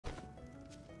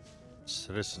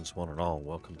Citizens one and all,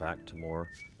 welcome back to more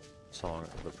Song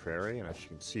of the Prairie. And as you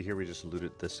can see here, we just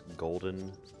looted this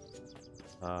golden,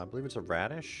 I believe it's a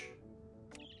radish.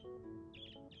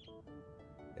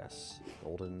 Yes,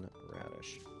 golden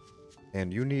radish.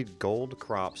 And you need gold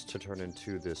crops to turn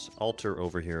into this altar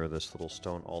over here, this little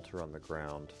stone altar on the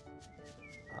ground.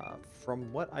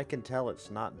 From what I can tell, it's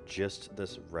not just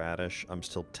this radish. I'm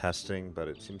still testing, but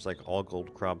it seems like all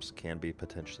gold crops can be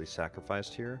potentially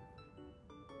sacrificed here.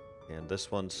 And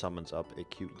this one summons up a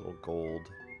cute little gold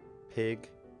pig,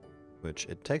 which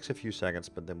it takes a few seconds,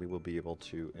 but then we will be able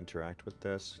to interact with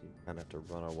this. You kind of have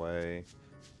to run away,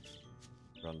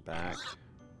 run back.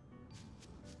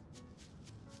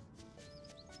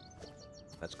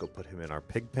 Let's go put him in our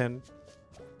pig pen.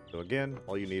 So again,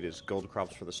 all you need is gold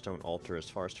crops for the stone altar. As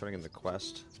far as turning in the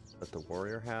quest that the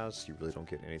warrior has, you really don't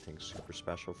get anything super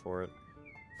special for it.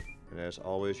 And as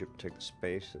always, you have to take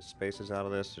the spaces out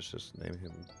of this. Just name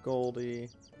him Goldie.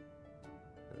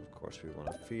 And of course, we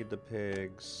want to feed the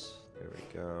pigs. There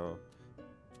we go.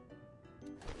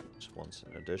 Just wants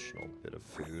an additional bit of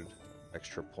food.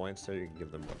 Extra points there. You can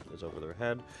give them what is over their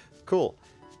head. Cool.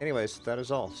 Anyways, that is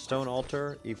all. Stone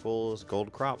altar equals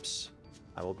gold crops.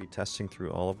 I will be testing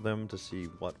through all of them to see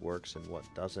what works and what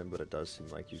doesn't, but it does seem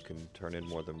like you can turn in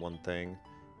more than one thing.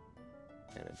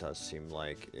 And it does seem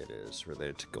like it is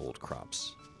related to gold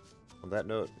crops. On that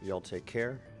note, y'all take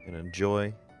care and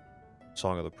enjoy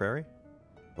Song of the Prairie.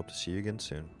 Hope to see you again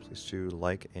soon. Please do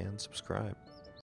like and subscribe.